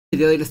El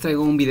día de hoy les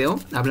traigo un video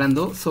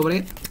hablando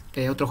sobre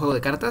otro juego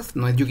de cartas,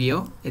 no es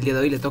Yu-Gi-Oh! El día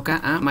de hoy le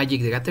toca a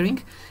Magic the Gathering.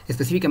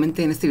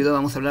 Específicamente en este video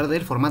vamos a hablar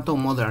del formato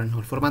modern, o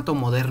el formato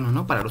moderno,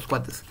 ¿no? Para los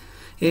cuates.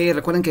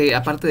 Recuerden que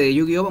aparte de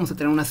Yu-Gi-Oh! Vamos a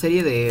tener una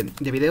serie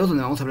de videos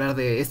donde vamos a hablar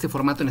de este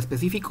formato en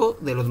específico,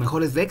 de los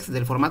mejores decks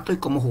del formato y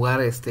cómo jugar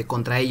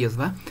contra ellos,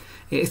 ¿va?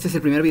 Este es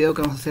el primer video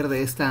que vamos a hacer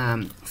de esta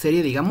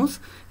serie, digamos.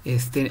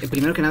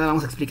 Primero que nada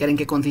vamos a explicar en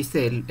qué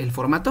consiste el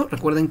formato.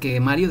 Recuerden que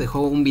Mario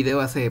dejó un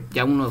video hace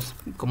ya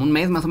como un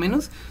mes más o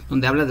menos,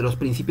 donde habla de los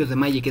principios de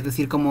Magic, es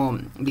decir, cómo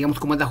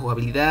es la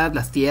jugabilidad,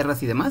 las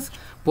tierras y demás.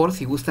 Por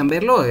si gustan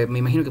verlo, me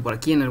imagino que por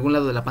aquí en algún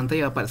lado de la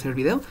pantalla va a aparecer el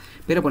video,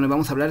 pero bueno,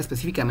 vamos a hablar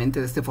específicamente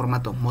de este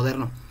formato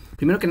moderno.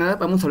 Primero que nada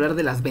vamos a hablar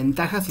de las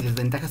ventajas y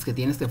desventajas que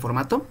tiene este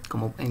formato,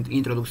 como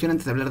introducción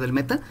antes de hablar del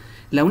meta.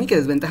 La única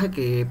desventaja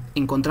que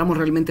encontramos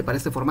realmente para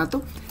este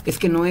formato es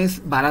que no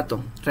es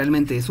barato,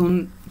 realmente es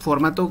un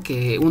formato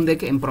que un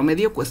deck en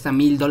promedio cuesta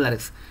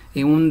 $1000.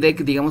 Un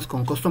deck digamos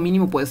con costo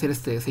mínimo puede ser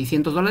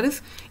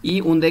 $600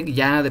 y un deck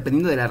ya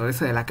dependiendo de la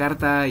rareza de la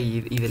carta y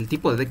del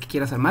tipo de deck que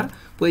quieras armar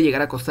puede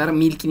llegar a costar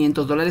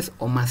 $1500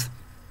 o más.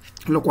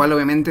 Lo cual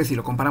obviamente si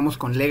lo comparamos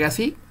con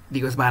Legacy,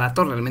 digo es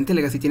barato, realmente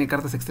Legacy tiene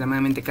cartas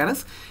extremadamente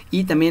caras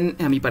y también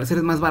a mi parecer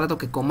es más barato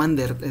que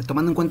Commander,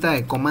 tomando en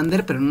cuenta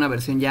Commander pero en una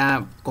versión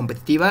ya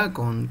competitiva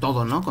con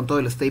todo, ¿no? Con todo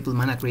el staple,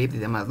 mana creep y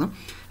demás, ¿no?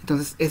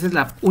 Entonces esa es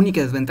la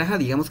única desventaja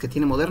digamos que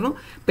tiene moderno,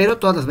 pero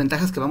todas las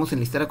ventajas que vamos a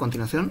enlistar a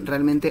continuación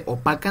realmente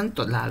opacan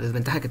la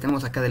desventaja que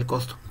tenemos acá del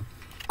costo.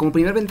 Como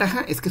primera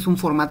ventaja es que es un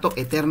formato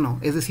eterno,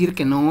 es decir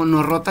que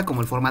no rota como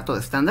el formato de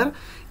estándar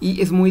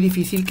y es muy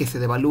difícil que se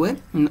devalúe,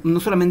 no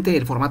solamente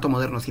el formato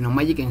moderno sino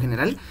Magic en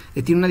general,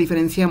 tiene una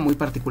diferencia muy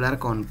particular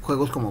con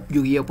juegos como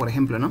Yu-Gi-Oh! Por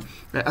ejemplo, ¿no?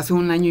 Hace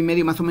un año y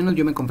medio más o menos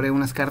yo me compré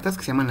unas cartas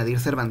que se llaman Nadir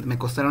Servant, me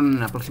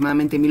costaron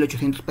aproximadamente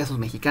 1800 pesos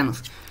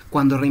mexicanos.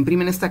 Cuando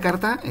reimprimen esta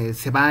carta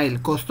se va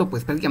el costo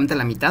pues prácticamente a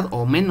la mitad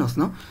o menos,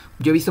 ¿no?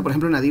 Yo he visto por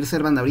ejemplo Nadir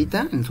Servant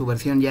ahorita en su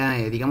versión ya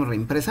digamos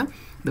reimpresa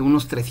de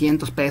unos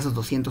 300 pesos,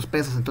 200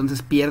 pesos,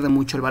 entonces pierde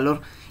mucho el valor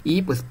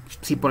y pues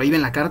si por ahí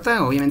ven la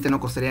carta obviamente no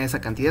costaría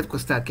esa cantidad,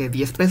 cuesta que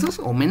 10 pesos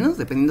o menos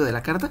dependiendo de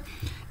la carta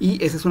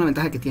y esa es una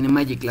ventaja que tiene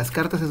Magic. Las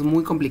cartas es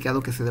muy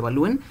complicado que se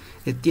devalúen,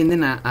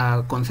 tienden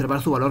a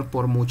conservar su valor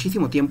por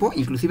muchísimo tiempo,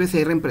 inclusive si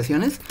hay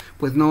reimpresiones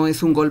pues no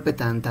es un golpe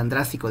tan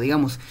drástico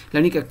digamos.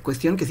 La única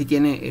cuestión que sí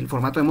tiene el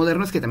formato de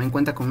moderno es que también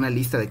cuenta con una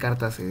lista de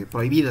cartas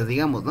prohibidas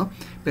digamos, ¿no?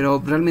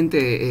 Pero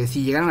realmente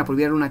si llegaran a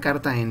prohibir una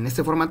carta en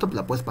este formato pues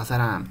la puedes pasar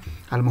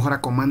a lo mejor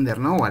a Commander,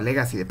 ¿no? O a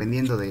Legacy,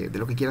 dependiendo de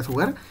lo que quieras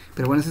jugar.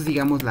 Pero bueno, esa es,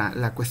 digamos,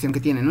 la cuestión que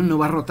tiene, ¿no? No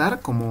va a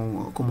rotar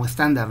como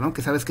estándar, ¿no?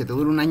 Que sabes que te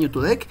dura un año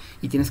tu deck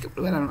y tienes que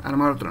volver a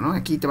armar otro, ¿no?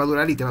 Aquí te va a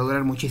durar y te va a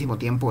durar muchísimo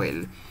tiempo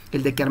el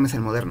deck que armes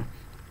en moderno.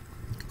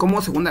 Como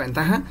segunda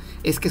ventaja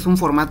es que es un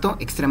formato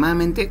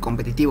extremadamente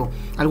competitivo.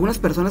 Algunas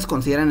personas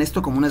consideran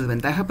esto como una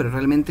desventaja, pero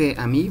realmente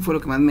a mí fue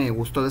lo que más me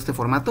gustó de este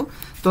formato.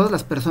 Todas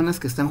las personas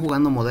que están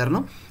jugando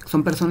moderno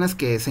son personas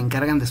que se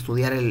encargan de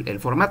estudiar el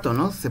formato,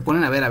 ¿no? Se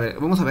ponen a ver,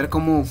 vamos a ver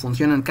cómo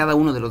funcionan cada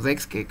uno de los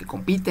decks que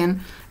compiten,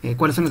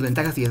 cuáles son las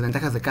ventajas y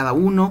desventajas de cada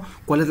uno,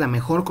 cuál es la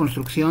mejor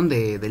construcción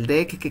del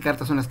deck, qué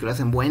cartas son las que lo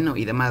hacen bueno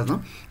y demás,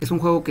 ¿no? Es un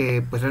juego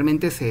que pues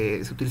realmente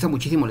se utiliza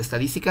muchísimo la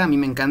estadística, a mí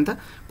me encanta,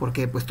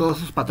 porque pues todos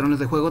esos patrones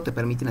de juego te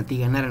permiten a ti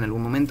ganar en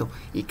algún momento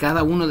y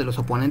cada uno de los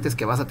oponentes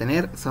que vas a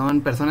tener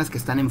son personas que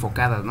están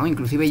enfocadas, ¿no?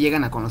 Inclusive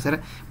llegan a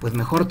conocer pues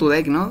mejor tu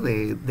deck, ¿no?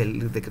 De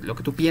lo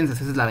que tú piensas,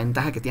 esa es la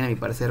ventaja que tiene a mi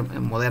parecer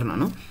moderno,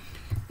 ¿no?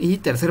 Y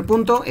tercer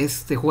punto,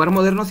 jugar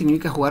moderno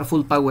significa jugar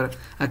full power.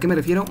 ¿A qué me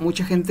refiero?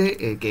 Mucha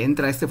gente que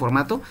entra a este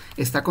formato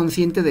está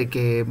consciente de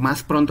que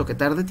más pronto que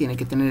tarde tiene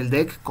que tener el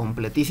deck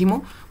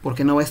completísimo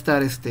porque no va a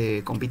estar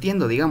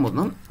compitiendo, digamos,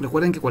 ¿no?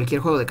 Recuerden que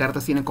cualquier juego de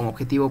cartas tiene como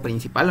objetivo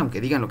principal,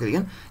 aunque digan lo que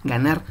digan,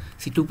 ganar.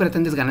 Si tú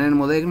pretendes ganar en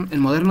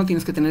moderno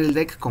tienes que tener el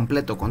deck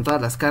completo con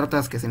todas las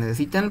cartas que se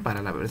necesitan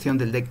para la versión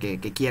del deck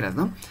que quieras,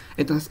 ¿no?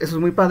 Entonces eso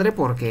es muy padre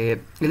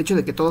porque el hecho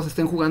de que todos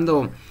estén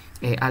jugando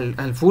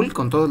al full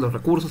con todos los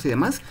recursos y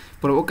demás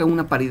provoca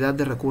una paridad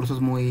de recursos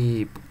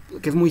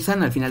que es muy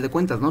sana al final de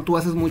cuentas, ¿no? Tú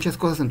haces muchas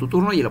cosas en tu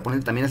turno y el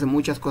oponente también hace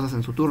muchas cosas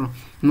en su turno.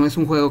 No es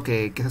un juego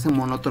que se hace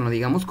monótono,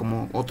 digamos,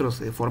 como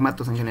otros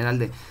formatos en general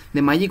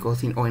de Magic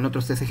o en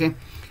otros TCG.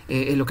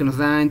 Lo que nos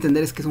da a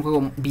entender es que es un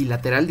juego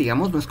bilateral,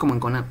 digamos, no es como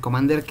en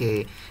Commander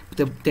que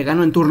te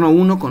gano en turno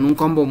 1 con un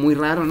combo muy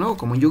raro, ¿no?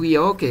 Como en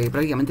Yu-Gi-Oh! Que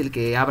prácticamente el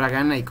que abra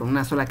gana y con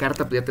una sola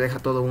carta pues ya te deja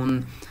todo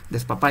un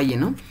despapalle,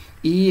 ¿no?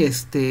 Y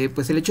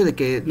pues el hecho de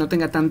que no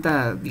tenga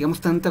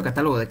tanto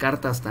catálogo de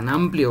cartas tan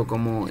amplio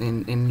como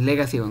en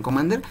Legacy o en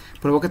Commander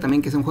provoca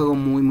también que es un juego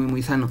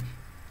muy sano.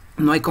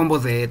 No hay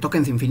combos de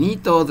tokens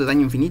infinitos, de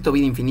daño infinito,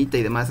 vida infinita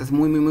y demás. Es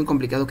muy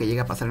complicado que llegue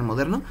a pasar en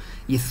moderno.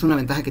 Y esa es una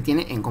ventaja que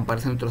tiene en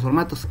comparación a otros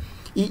formatos.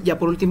 Y ya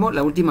por último,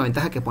 la última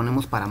ventaja que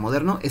ponemos para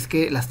moderno es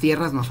que las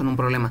tierras no son un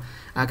problema.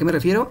 ¿A qué me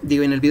refiero?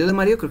 Digo, en el video de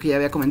Mario creo que ya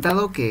había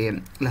comentado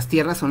que las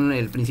tierras son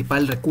el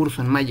principal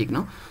recurso en Magic,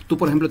 ¿no? Tú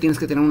por ejemplo tienes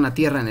que tener una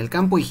tierra en el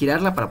campo y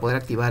girarla para poder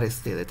activar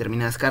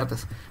determinadas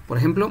cartas. Por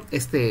ejemplo,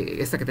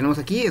 esta que tenemos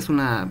aquí es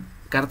una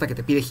carta que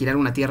te pide girar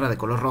una tierra de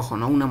color rojo,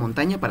 ¿no? Una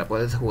montaña para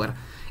poderse jugar.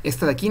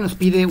 Esta de aquí nos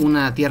pide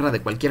una tierra de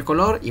cualquier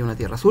color y una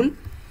tierra azul.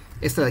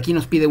 Esta de aquí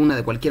nos pide una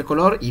de cualquier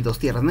color y 2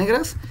 tierras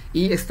negras.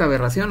 Y esta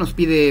aberración nos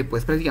pide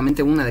pues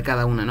prácticamente una de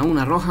cada una, ¿no?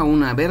 Una roja,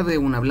 una verde,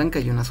 una blanca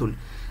y una azul.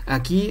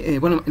 Aquí,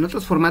 bueno, en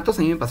otros formatos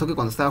a mí me pasó que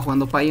cuando estaba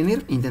jugando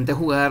Pioneer intenté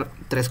jugar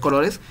 3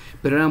 colores,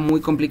 pero era muy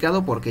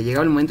complicado porque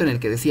llegaba el momento en el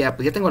que decía,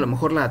 pues ya tengo a lo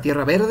mejor la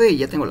tierra verde y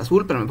ya tengo la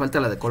azul, pero me falta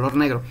la de color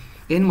negro.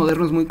 En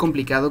Moderno es muy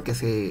complicado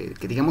que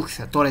digamos que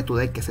se atore tu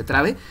deck, que se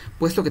trabe,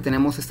 puesto que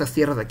tenemos estas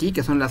tierras de aquí,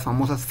 que son las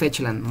famosas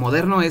Fetchland.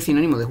 Moderno es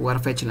sinónimo de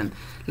jugar Fetchland.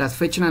 Las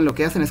Fetchland lo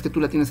que hacen es que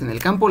tú la tienes en el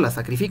campo, la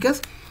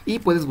sacrificas y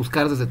puedes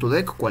buscar desde tu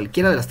deck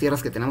cualquiera de las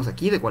tierras que tenemos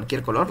aquí, de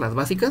cualquier color, las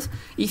básicas,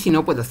 y si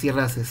no, pues las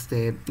tierras,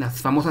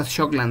 las famosas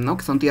Shockland, ¿no?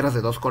 Que son tierras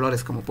de 2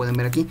 colores, como pueden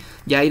ver aquí.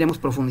 Ya iremos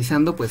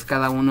profundizando, pues,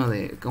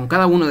 con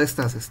cada uno de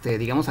estas,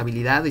 digamos,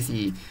 habilidades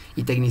y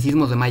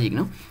tecnicismos de Magic,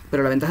 ¿no?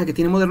 Pero la ventaja que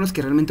tiene Moderno es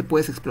que realmente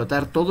puedes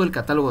explotar todo el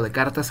catálogo de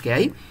cartas que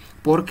hay,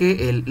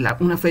 porque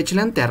una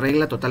Fetchland te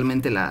arregla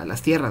totalmente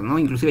las tierras, ¿no?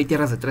 Inclusive hay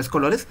tierras de 3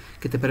 colores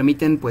que te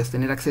permiten pues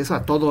tener acceso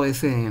a todo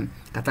ese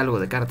catálogo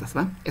de cartas,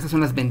 ¿va? Esas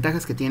son las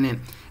ventajas que tiene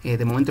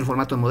de momento el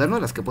formato Moderno,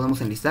 las que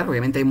podemos enlistar.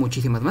 Obviamente hay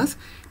muchísimas más,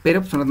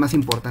 pero son las más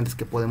importantes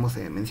que podemos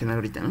mencionar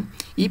ahorita, ¿no?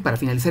 Y para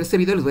finalizar este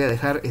video les voy a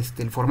dejar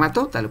el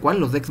formato tal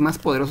cual, los decks más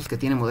poderosos que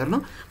tiene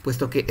Moderno,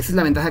 puesto que esa es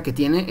la ventaja que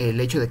tiene el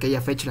hecho de que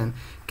haya Fetchland,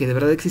 que de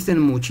verdad existen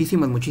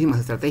muchísimas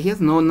estrategias.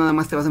 No nada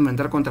más te vas a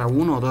enfrentar contra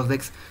 1 o 2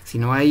 decks,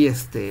 sino hay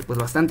pues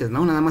bastantes,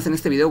 ¿no? Nada más en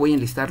este video voy a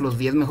enlistar los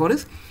 10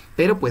 mejores,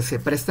 pero pues se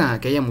presta a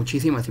que haya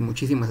muchísimas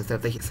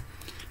estrategias.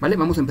 Vale,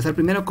 vamos a empezar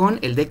primero con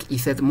el deck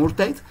Iset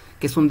Murktide,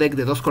 que es un deck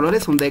de 2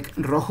 colores, un deck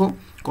rojo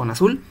con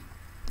azul,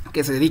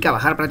 que se dedica a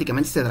bajar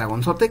prácticamente este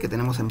dragonzote que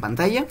tenemos en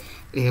pantalla.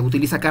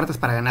 Utiliza cartas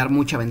para ganar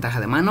mucha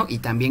ventaja de mano y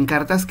también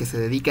cartas que se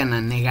dedican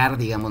a negar,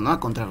 digamos, ¿no? A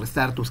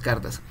contrarrestar tus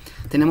cartas.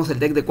 Tenemos el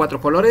deck de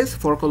 4 colores,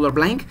 4 Color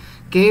Blind,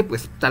 que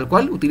pues tal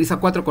cual utiliza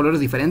 4 colores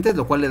diferentes,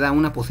 lo cual le da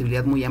una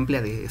posibilidad muy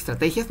amplia de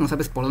estrategias. No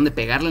sabes por dónde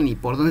pegarle ni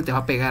por dónde te va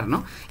a pegar,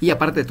 ¿no? Y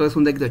aparte de todo es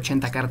un deck de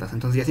 80 cartas,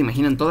 entonces ya se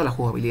imaginan toda la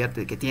jugabilidad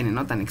que tiene,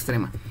 ¿no? Tan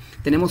extrema.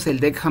 Tenemos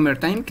el deck Hammer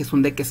Time, que es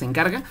un deck que se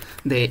encarga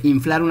de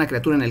inflar una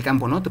criatura en el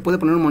campo, ¿no? Te puede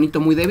poner un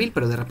monito muy débil,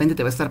 pero de repente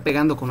te va a estar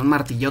pegando con un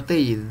martillote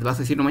y vas a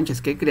decir, no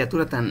manches, qué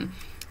criatura tan,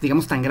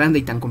 digamos, tan grande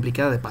y tan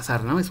complicada de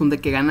pasar, ¿no? Es un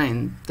deck que gana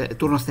en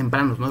turnos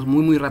tempranos, ¿no? Es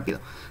muy rápido.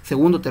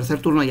 Segundo, tercer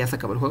turno ya se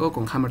acabó el juego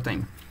con Hammer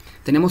Time.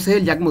 Tenemos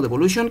el Jack Mode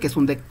Evolution, que es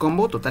un deck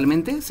combo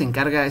totalmente. Se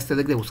encarga este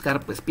deck de buscar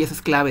pues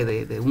piezas clave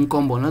de un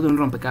combo, ¿no? De un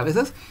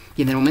rompecabezas.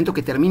 Y en el momento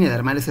que termine de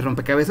armar ese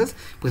rompecabezas,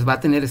 pues va a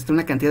tener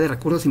una cantidad de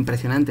recursos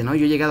impresionante, ¿no?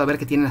 Yo he llegado a ver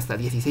que tienen hasta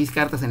 16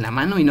 cartas en la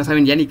mano y no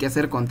saben ya ni qué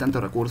hacer con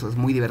tantos recursos. Es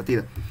muy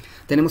divertido.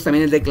 Tenemos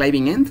también el deck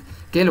Living End,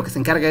 que lo que se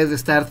encarga es de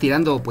estar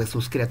tirando pues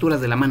sus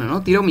criaturas de la mano,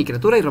 ¿no? Tiro mi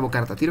criatura y robo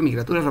carta, tiro mi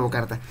criatura y robo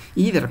carta.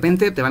 Y de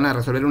repente te van a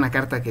resolver una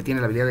carta que tiene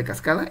la habilidad de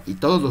cascada y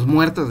todos los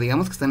muertos,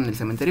 digamos, que están en el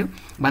cementerio,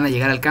 van a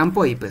llegar al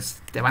campo y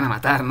pues te van a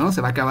matar, ¿no?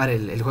 Se va a acabar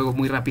el juego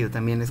muy rápido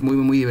también, es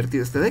muy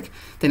divertido este deck.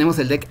 Tenemos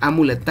el deck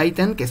Amulet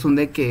Titan, que es un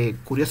deck que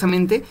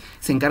curiosamente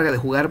se encarga de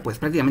jugar pues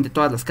prácticamente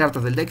todas las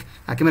cartas del deck.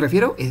 ¿A qué me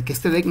refiero? Que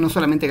este deck no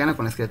solamente gana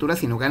con las criaturas,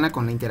 sino gana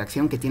con la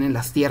interacción que tienen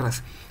las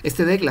tierras.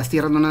 Este deck, las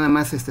tierras no nada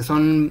más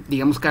son,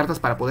 digamos, cartas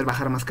para poder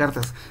bajar más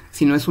cartas,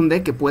 sino es un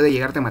deck que puede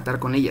llegarte a matar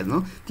con ellas,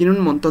 ¿no? Tiene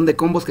un montón de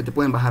combos que te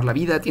pueden bajar la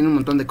vida, tiene un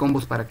montón de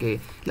combos para que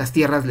las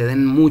tierras le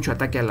den mucho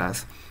ataque a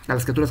las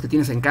criaturas que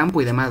tienes en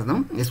campo y demás,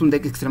 ¿no? Es un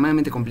deck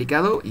extremadamente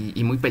complicado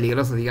y muy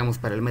peligroso, digamos,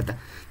 para el meta.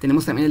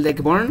 Tenemos también el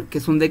deck Burn, que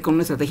es un deck con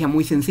una estrategia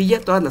muy sencilla.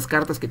 Todas las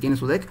cartas que tiene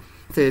su deck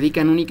se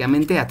dedican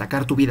únicamente a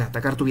atacar tu vida,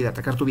 atacar tu vida,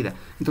 atacar tu vida.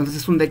 Entonces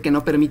es un deck que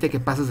no permite que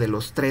pases de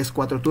los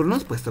 3-4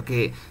 turnos, puesto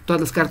que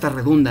todas las cartas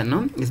redundan,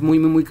 ¿no? Es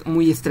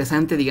muy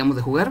estresante, digamos,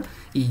 de jugar,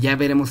 y ya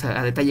veremos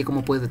a detalle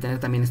cómo puedes detener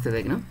también este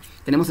deck, ¿no?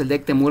 Tenemos el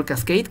deck Temur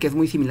Cascade, que es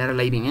muy similar a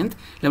Living End.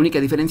 La única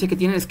diferencia que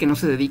tiene es que no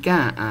se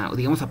dedica a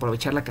digamos,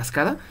 aprovechar la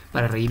cascada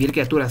para revivir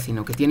criaturas,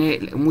 sino que tiene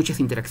muchas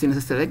interacciones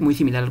este deck, muy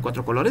similar al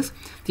 4 colores.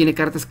 Tiene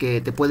cartas que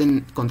te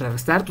pueden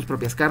contrarrestar tus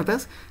propias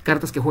cartas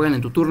que juegan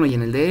en tu turno y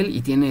en el de él,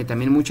 y tiene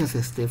también muchas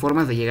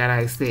formas de llegar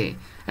a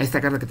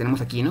esta carta que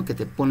tenemos aquí, ¿no? Que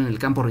te pone en el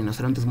campo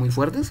rinocerontes muy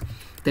fuertes.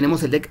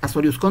 Tenemos el deck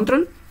Azorius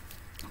Control,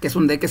 que es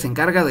un deck que se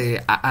encarga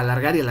de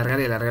alargar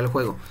el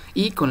juego,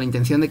 y con la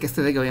intención de que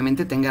este deck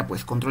obviamente tenga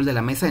pues control de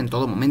la mesa en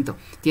todo momento.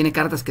 Tiene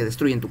cartas que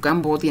destruyen tu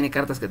campo, tiene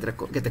cartas que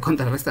te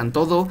contrarrestan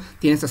todo,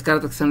 tiene estas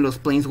cartas que son los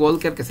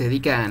Planeswalker, que se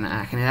dedican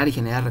a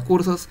generar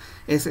recursos.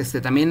 Es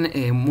también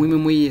muy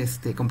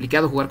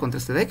complicado jugar contra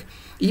este deck.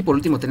 Y por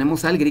último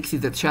tenemos al Grixis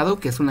Death Shadow,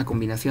 que es una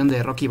combinación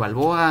de Rocky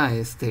Balboa,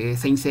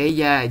 Saint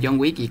Seiya, John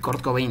Wick y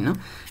Kurt Cobain, ¿no?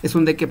 Es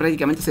un deck que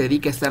prácticamente se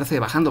dedica a estarse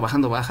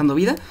bajando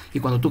vida, y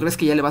cuando tú crees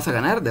que ya le vas a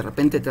ganar, de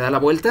repente te da la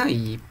vuelta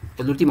y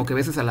pues, lo último que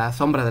ves es a la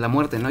sombra de la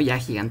muerte, ¿no? Ya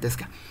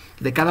gigantesca.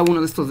 De cada uno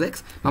de estos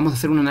decks vamos a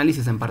hacer un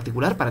análisis en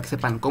particular para que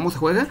sepan cómo se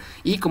juega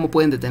y cómo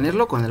pueden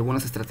detenerlo con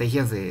algunas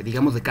estrategias de,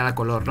 digamos, de cada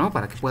color, ¿no?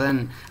 Para que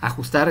puedan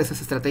ajustar esas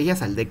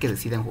estrategias al deck que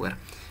decidan jugar.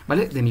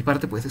 ¿Vale? De mi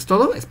parte pues es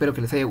todo, espero que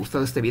les haya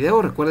gustado este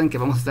video. Recuerden que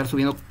vamos a estar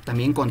subiendo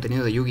también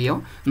contenido de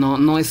Yu-Gi-Oh!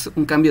 No es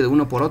un cambio de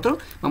uno por otro,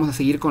 vamos a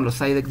seguir con los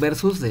side deck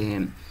versus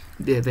de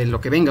lo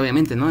que venga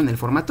obviamente, ¿no? En el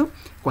formato.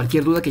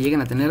 Cualquier duda que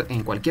lleguen a tener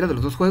en cualquiera de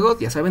los dos juegos,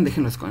 ya saben,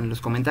 déjenlos en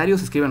los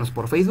comentarios, escríbanos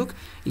por Facebook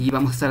y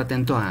vamos a estar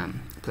atentos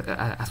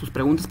a sus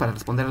preguntas para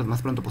responderlas lo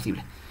más pronto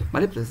posible.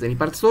 ¿Vale? Pues de mi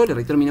parte es todo, les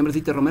reitero, mi nombre es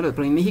Dieter Romero de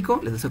Pro en México,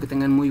 les deseo que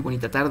tengan muy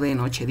bonita tarde,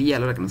 noche, día, a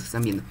la hora que nos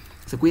están viendo.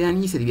 Se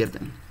cuidan y se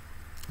divierten.